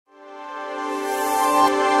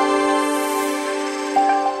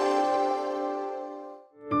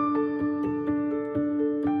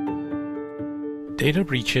Data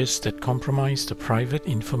breaches that compromise the private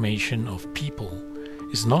information of people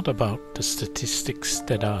is not about the statistics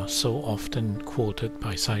that are so often quoted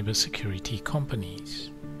by cybersecurity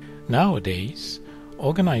companies. Nowadays,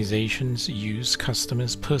 organizations use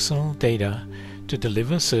customers' personal data to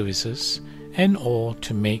deliver services and/or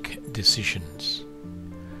to make decisions.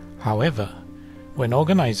 However, when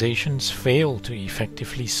organizations fail to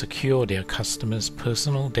effectively secure their customers'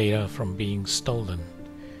 personal data from being stolen,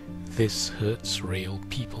 this hurts real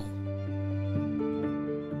people.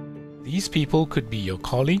 These people could be your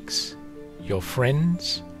colleagues, your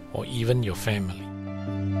friends, or even your family.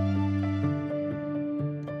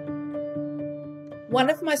 One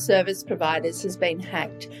of my service providers has been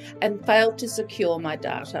hacked and failed to secure my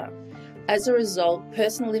data. As a result,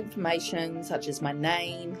 personal information such as my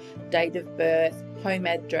name, date of birth, home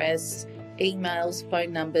address, emails,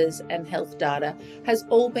 phone numbers, and health data has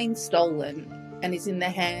all been stolen and is in the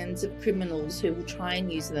hands of criminals who will try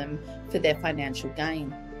and use them for their financial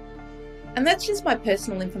gain. And that's just my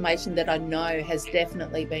personal information that I know has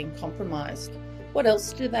definitely been compromised. What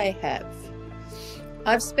else do they have?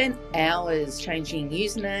 I've spent hours changing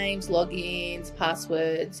usernames, logins,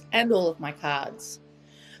 passwords, and all of my cards.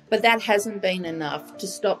 But that hasn't been enough to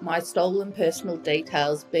stop my stolen personal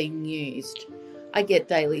details being used. I get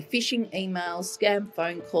daily phishing emails, scam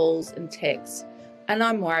phone calls, and texts, and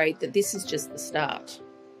I'm worried that this is just the start.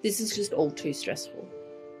 This is just all too stressful.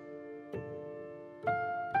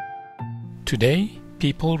 Today,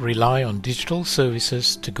 people rely on digital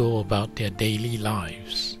services to go about their daily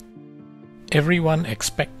lives. Everyone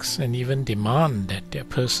expects and even demands that their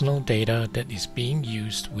personal data that is being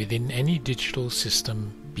used within any digital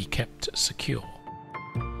system be kept secure.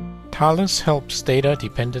 Thales helps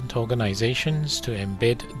data-dependent organizations to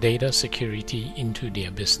embed data security into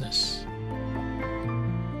their business.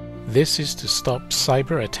 This is to stop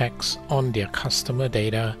cyber attacks on their customer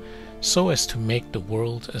data so as to make the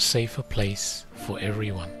world a safer place for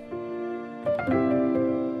everyone.